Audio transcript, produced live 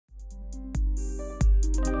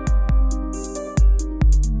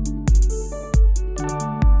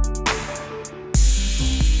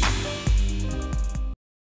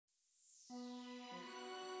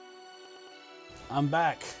I'm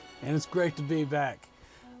back, and it's great to be back.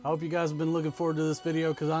 I hope you guys have been looking forward to this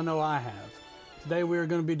video because I know I have. Today we are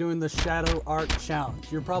going to be doing the Shadow Art Challenge.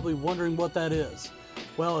 You're probably wondering what that is.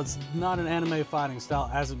 Well, it's not an anime fighting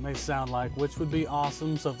style as it may sound like, which would be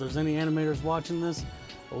awesome. So if there's any animators watching this,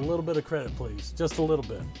 a little bit of credit please. Just a little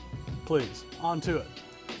bit. Please. On to it.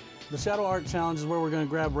 The Shadow Art Challenge is where we're going to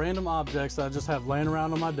grab random objects that I just have laying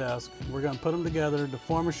around on my desk. We're going to put them together to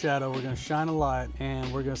form a shadow. We're going to shine a light and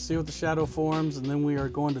we're going to see what the shadow forms, and then we are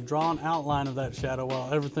going to draw an outline of that shadow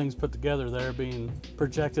while everything's put together there being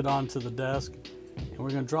projected onto the desk. And we're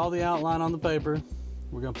going to draw the outline on the paper.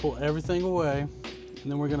 We're going to pull everything away, and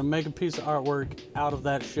then we're going to make a piece of artwork out of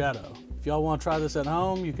that shadow. If y'all want to try this at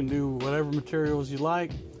home, you can do whatever materials you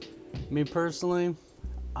like. Me personally,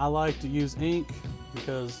 I like to use ink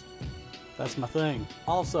because that's my thing.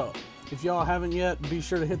 Also, if y'all haven't yet, be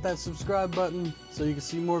sure to hit that subscribe button so you can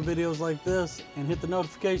see more videos like this, and hit the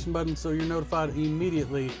notification button so you're notified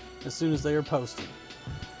immediately as soon as they are posted.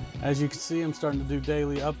 As you can see, I'm starting to do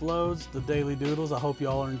daily uploads, the daily doodles. I hope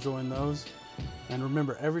y'all are enjoying those. And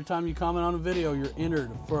remember, every time you comment on a video, you're entered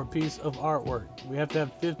for a piece of artwork. We have to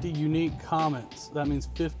have 50 unique comments. That means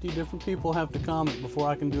 50 different people have to comment before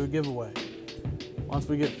I can do a giveaway. Once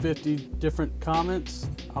we get 50 different comments,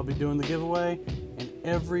 I'll be doing the giveaway, and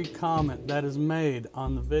every comment that is made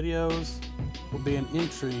on the videos will be an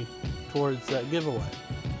entry towards that giveaway.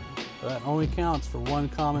 That only counts for one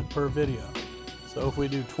comment per video. So if we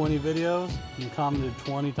do 20 videos, you commented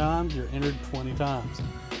 20 times, you're entered 20 times.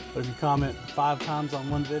 But if you comment 5 times on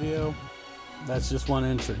one video, that's just one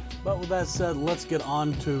entry. But with that said, let's get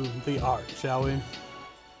on to the art, shall we?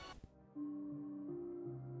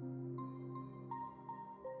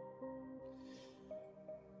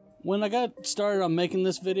 When I got started on making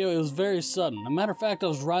this video, it was very sudden. As a matter of fact, I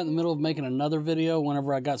was right in the middle of making another video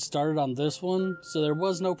whenever I got started on this one, so there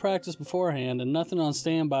was no practice beforehand and nothing on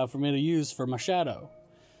standby for me to use for my shadow.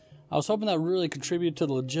 I was hoping that would really contribute to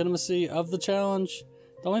the legitimacy of the challenge.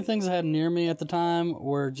 The only things I had near me at the time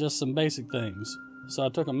were just some basic things. So I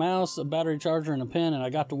took a mouse, a battery charger, and a pen, and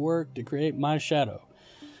I got to work to create my shadow.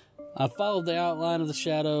 I followed the outline of the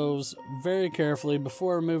shadows very carefully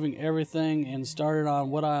before removing everything and started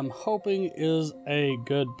on what I'm hoping is a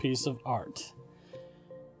good piece of art.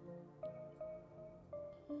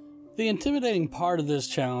 The intimidating part of this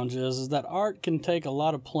challenge is that art can take a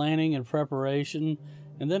lot of planning and preparation,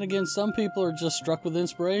 and then again, some people are just struck with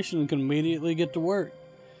inspiration and can immediately get to work.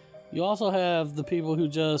 You also have the people who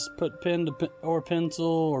just put pen to or pencil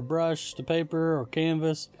or brush to paper or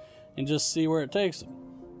canvas and just see where it takes them.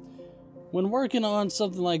 When working on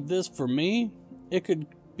something like this, for me, it could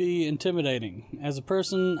be intimidating as a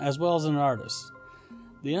person as well as an artist.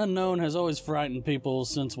 The unknown has always frightened people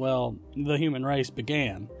since, well, the human race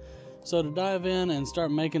began. So to dive in and start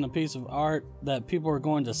making a piece of art that people are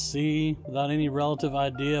going to see without any relative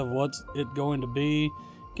idea of what's it going to be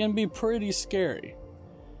can be pretty scary.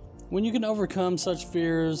 When you can overcome such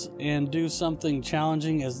fears and do something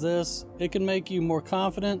challenging as this, it can make you more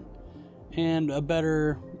confident and a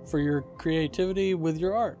better for your creativity with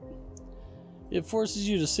your art. It forces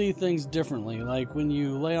you to see things differently, like when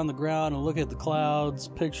you lay on the ground and look at the clouds,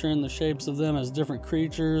 picturing the shapes of them as different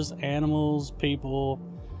creatures, animals, people.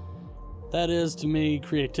 That is, to me,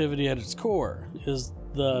 creativity at its core, is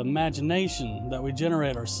the imagination that we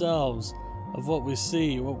generate ourselves of what we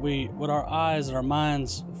see, what our eyes and our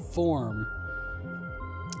minds form.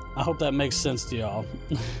 I hope that makes sense to y'all.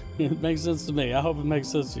 It makes sense to me. I hope it makes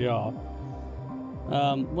sense to y'all.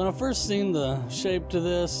 When I first seen the shape to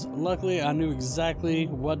this, luckily I knew exactly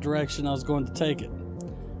what direction I was going to take it.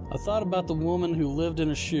 I thought about the woman who lived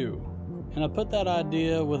in a shoe, and I put that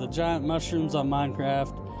idea with the giant mushrooms on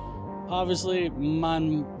Minecraft. Obviously, my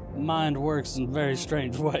mind works in very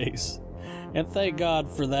strange ways, and thank God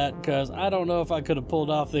for that, because I don't know if I could have pulled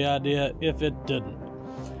off the idea if it didn't.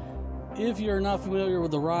 If you're not familiar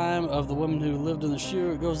with the rhyme of the woman who lived in the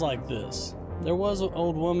shoe, it goes like this. There was an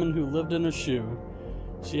old woman who lived in a shoe.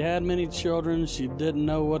 She had many children, she didn't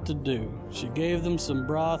know what to do. She gave them some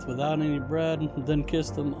broth without any bread, then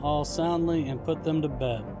kissed them all soundly and put them to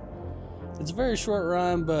bed. It's a very short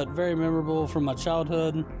rhyme, but very memorable from my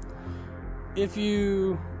childhood. If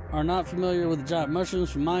you are not familiar with the giant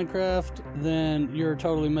mushrooms from Minecraft, then you're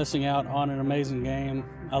totally missing out on an amazing game.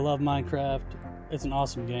 I love Minecraft. It's an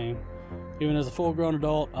awesome game. Even as a full-grown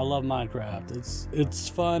adult, I love Minecraft. It's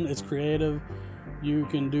fun, it's creative. You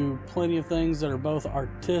can do plenty of things that are both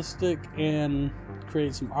artistic and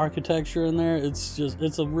create some architecture in there. It's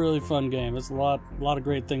a really fun game. It's a lot of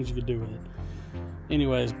great things you could do with it.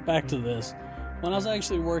 Anyways, back to this. When I was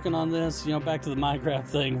actually working on this, back to the Minecraft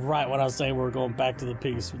thing, right when I was saying we're going back to the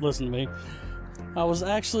piece, listen to me. I was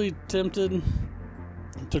actually tempted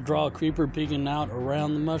to draw a creeper peeking out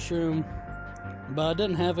around the mushroom, but I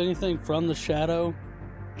didn't have anything from the shadow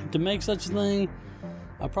to make such a thing.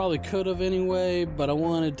 I probably could have anyway, but I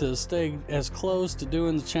wanted to stay as close to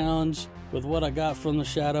doing the challenge with what I got from the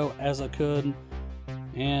shadow as I could.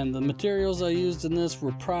 And the materials I used in this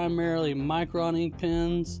were primarily Micron ink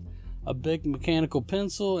pens, a big mechanical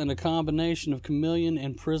pencil, and a combination of chameleon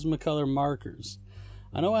and Prismacolor markers.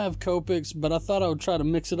 I know I have Copics, but I thought I would try to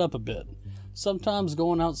mix it up a bit. Sometimes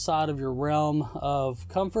going outside of your realm of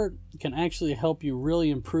comfort can actually help you really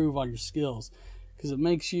improve on your skills, because it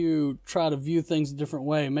makes you try to view things a different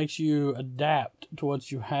way. It makes you adapt to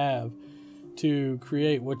what you have to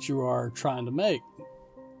create what you are trying to make.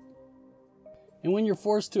 And when you're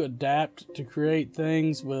forced to adapt to create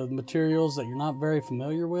things with materials that you're not very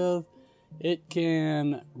familiar with, it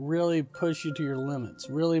can really push you to your limits,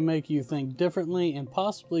 really make you think differently, and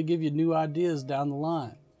possibly give you new ideas down the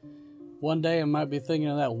line. One day I might be thinking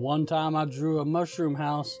of that one time I drew a mushroom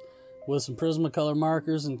house with some Prismacolor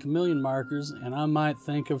markers and chameleon markers, and I might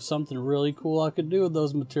think of something really cool I could do with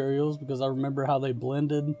those materials, because I remember how they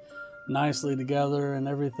blended nicely together and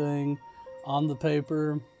everything on the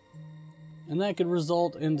paper, and that could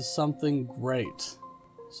result into something great.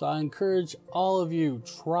 So I encourage all of you,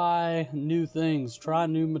 try new things, try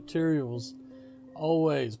new materials.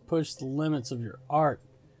 Always push the limits of your art.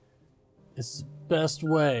 It's the best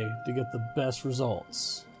way to get the best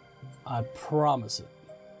results. I promise it.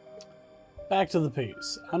 Back to the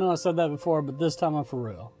piece. I know I said that before, but this time I'm for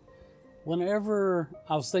real. Whenever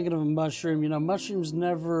I was thinking of a mushroom, mushrooms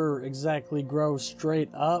never exactly grow straight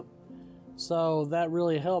up. So that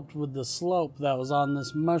really helped with the slope that was on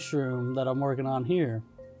this mushroom that I'm working on here.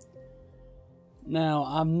 Now,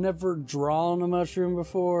 I've never drawn a mushroom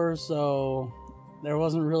before, so there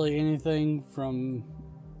wasn't really anything from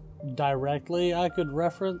directly I could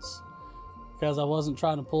reference, because I wasn't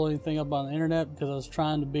trying to pull anything up on the internet, because I was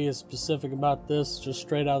trying to be as specific about this, just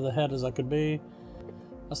straight out of the head as I could be.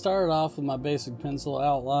 I started off with my basic pencil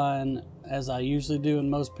outline, as I usually do in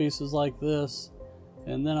most pieces like this,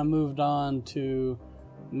 and then I moved on to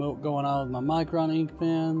going on with my Micron ink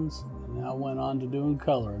pens, and I went on to doing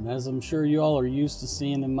coloring, as I'm sure you all are used to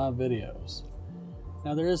seeing in my videos.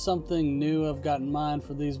 Now, there is something new I've got in mind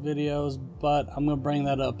for these videos, but I'm going to bring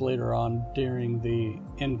that up later on during the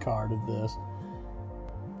end card of this.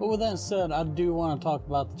 But with that said, I do want to talk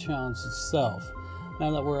about the challenge itself,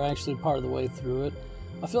 now that we're actually part of the way through it.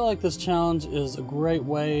 I feel like this challenge is a great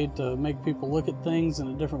way to make people look at things in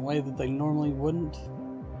a different way that they normally wouldn't,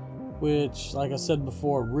 which, like I said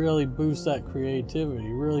before, really boosts that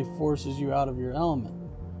creativity, really forces you out of your element.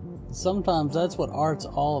 And sometimes that's what art's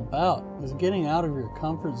all about, is getting out of your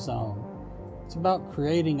comfort zone. It's about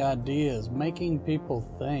creating ideas, making people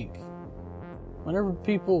think. Whenever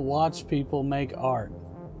people watch people make art,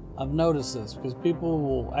 I've noticed this, because people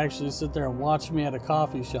will actually sit there and watch me at a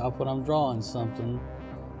coffee shop when I'm drawing something,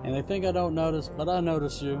 and they think I don't notice, but I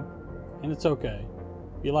notice you, and it's okay.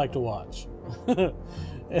 You like to watch.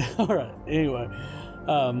 Alright, anyway,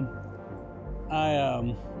 I'll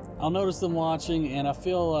notice them watching, and I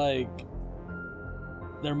feel like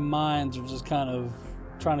their minds are just kind of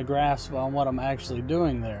trying to grasp on what I'm actually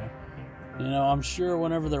doing there. I'm sure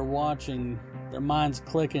whenever they're watching, their mind's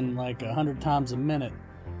clicking like 100 times a minute,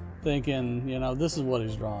 thinking, this is what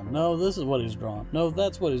he's drawn. No, this is what he's drawn. No,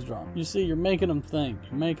 that's what he's drawn. You see, you're making them think.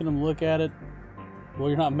 You're making them look at it. Well,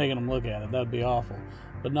 you're not making them look at it. That'd be awful.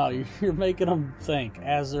 But no, you're making them think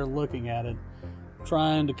as they're looking at it,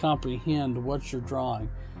 trying to comprehend what you're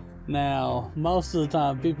drawing. Now, most of the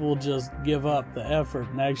time, people will just give up the effort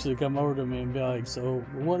and actually come over to me and be like, so,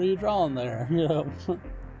 what are you drawing there?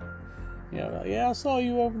 Yeah, I saw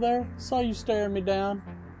you over there. Saw you staring me down.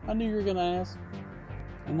 I knew you were going to ask.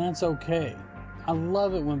 And that's okay. I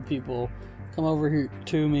love it when people come over here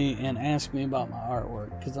to me and ask me about my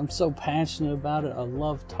artwork, because I'm so passionate about it. I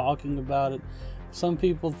love talking about it. Some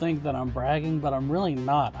people think that I'm bragging, but I'm really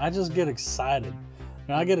not. I just get excited.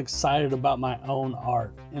 I get excited about my own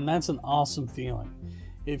art, and that's an awesome feeling.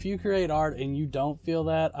 If you create art and you don't feel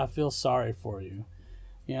that, I feel sorry for you.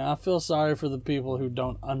 I feel sorry for the people who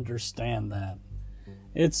don't understand that.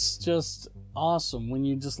 It's just awesome when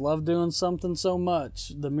you just love doing something so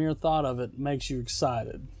much. The mere thought of it makes you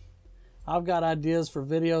excited. I've got ideas for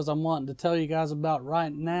videos I'm wanting to tell you guys about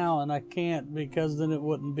right now, and I can't, because then it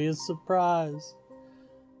wouldn't be a surprise.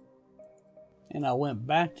 And I went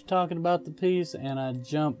back to talking about the piece, and I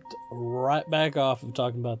jumped right back off of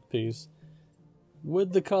talking about the piece.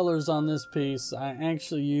 With the colors on this piece, I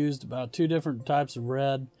actually used about 2 different types of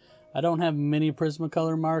red. I don't have many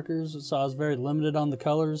Prismacolor markers, so I was very limited on the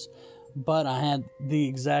colors. but I had the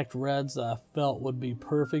exact reds that I felt would be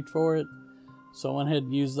perfect for it. So I went ahead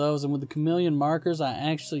and used those. And with the chameleon markers, I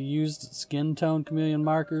actually used skin tone chameleon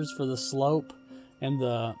markers for the slope and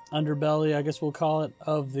the underbelly, I guess we'll call it,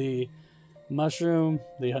 of the mushroom.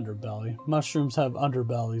 The underbelly. Mushrooms have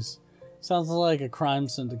underbellies. Sounds like a crime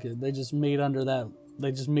syndicate. They just meet under that.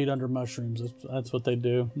 They just meet under mushrooms. That's what they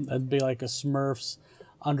do. That'd be like a Smurf's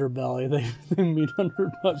underbelly. They meet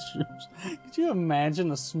under mushrooms. Could you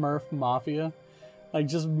imagine a Smurf mafia? Like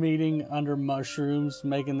just meeting under mushrooms,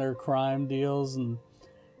 making their crime deals and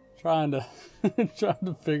trying to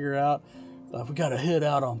figure out, we got a hit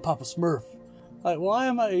out on Papa Smurf. Like, why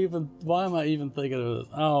am I even thinking of this?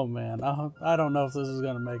 Oh man, I don't know if this is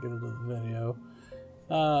gonna make it into the video.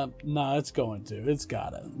 No, it's going to. It's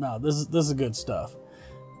got it. No, this is good stuff.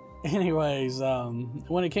 Anyways,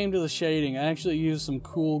 when it came to the shading, I actually used some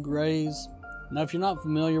cool grays. Now, if you're not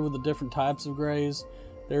familiar with the different types of grays,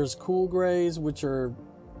 there's cool grays, which are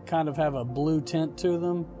kind of have a blue tint to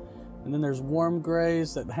them. And then there's warm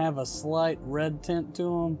grays that have a slight red tint to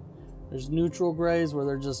them. There's neutral grays where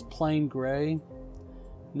they're just plain gray.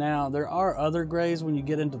 Now, there are other grays when you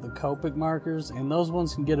get into the Copic markers, and those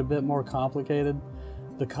ones can get a bit more complicated.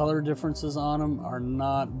 The color differences on them are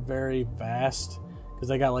not very vast because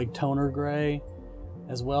they got like toner gray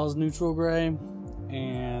as well as neutral gray,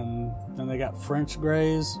 and then they got French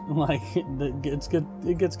grays. Like it gets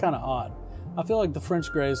kind of odd. I feel like the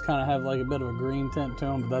French grays kind of have like a bit of a green tint to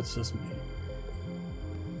them, but that's just me.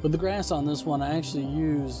 With the grass on this one, I actually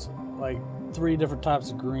used like 3 different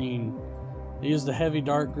types of green. I used a heavy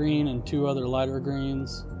dark green and 2 other lighter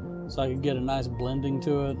greens so I could get a nice blending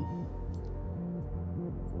to it.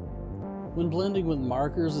 When blending with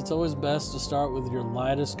markers, it's always best to start with your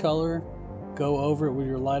lightest color, go over it with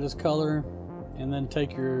your lightest color, and then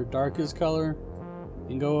take your darkest color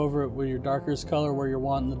and go over it with your darkest color where you're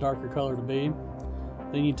wanting the darker color to be.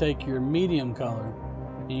 Then you take your medium color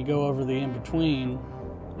and you go over the in-between,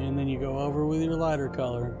 and then you go over with your lighter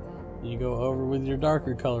color, and you go over with your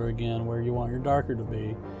darker color again where you want your darker to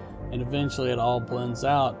be, and eventually it all blends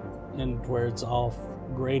out and where it's all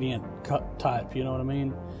gradient cut type, you know what I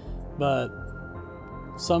mean? But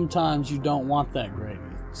sometimes you don't want that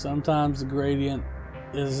gradient. Sometimes the gradient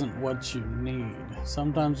isn't what you need.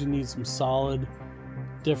 Sometimes you need some solid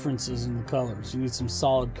differences in the colors. You need some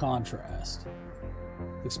solid contrast,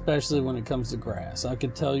 especially when it comes to grass. I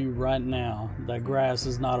can tell you right now that grass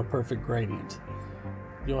is not a perfect gradient.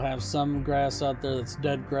 You'll have some grass out there that's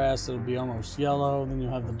dead grass that'll be almost yellow. Then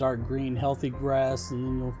you'll have the dark green healthy grass, and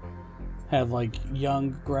then you'll have like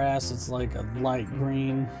young grass. It's like a light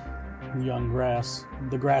green young grass,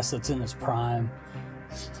 the grass that's in its prime.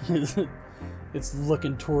 It's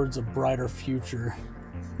looking towards a brighter future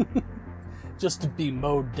just to be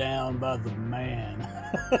mowed down by the man.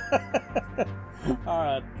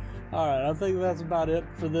 All right, I think that's about it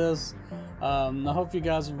for this. I hope you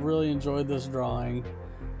guys have really enjoyed this drawing.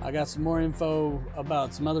 I got some more info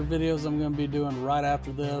about some other videos I'm going to be doing right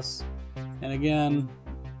after this. And again,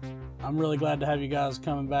 I'm really glad to have you guys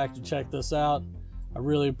coming back to check this out. I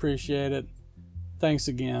really appreciate it. Thanks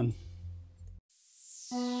again.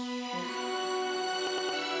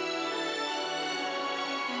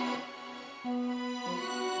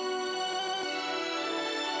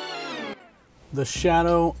 The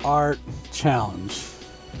Shadow Art Challenge.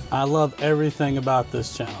 I love everything about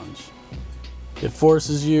this challenge. It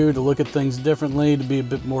forces you to look at things differently, to be a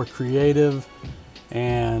bit more creative,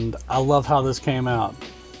 and I love how this came out.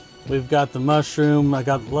 We've got the mushroom.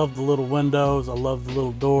 Love the little windows. I love the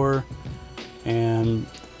little door. And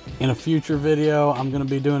in a future video, I'm going to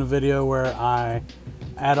be doing a video where I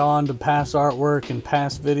add on to past artwork and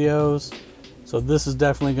past videos. So this is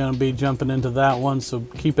definitely going to be jumping into that one. So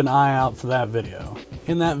keep an eye out for that video.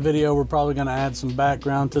 In that video, we're probably going to add some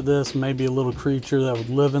background to this. Maybe a little creature that would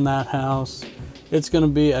live in that house. It's going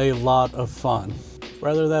to be a lot of fun.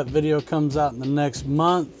 Whether that video comes out in the next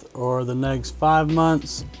month or the next 5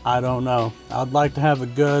 months, I don't know. I'd like to have a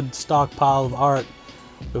good stockpile of art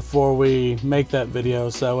before we make that video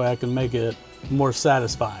so that way I can make it more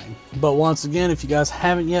satisfying. But once again, if you guys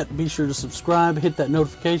haven't yet, be sure to subscribe, hit that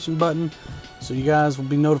notification button so you guys will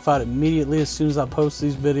be notified immediately as soon as I post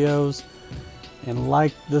these videos. And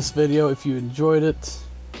like this video if you enjoyed it,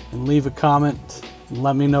 and leave a comment and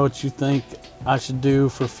let me know what you think I should do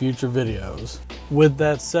for future videos. With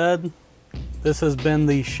that said, this has been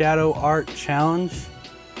the Shadow Art Challenge,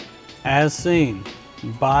 as seen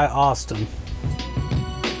by Austin.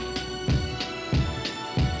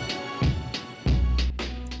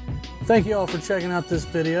 Thank you all for checking out this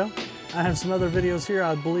video. I have some other videos here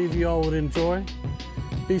I believe you all would enjoy.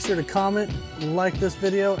 Be sure to comment, like this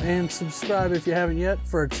video, and subscribe if you haven't yet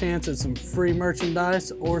for a chance at some free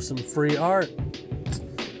merchandise or some free art.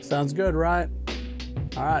 Sounds good, right?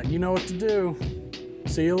 All right, you know what to do.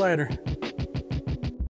 See you later.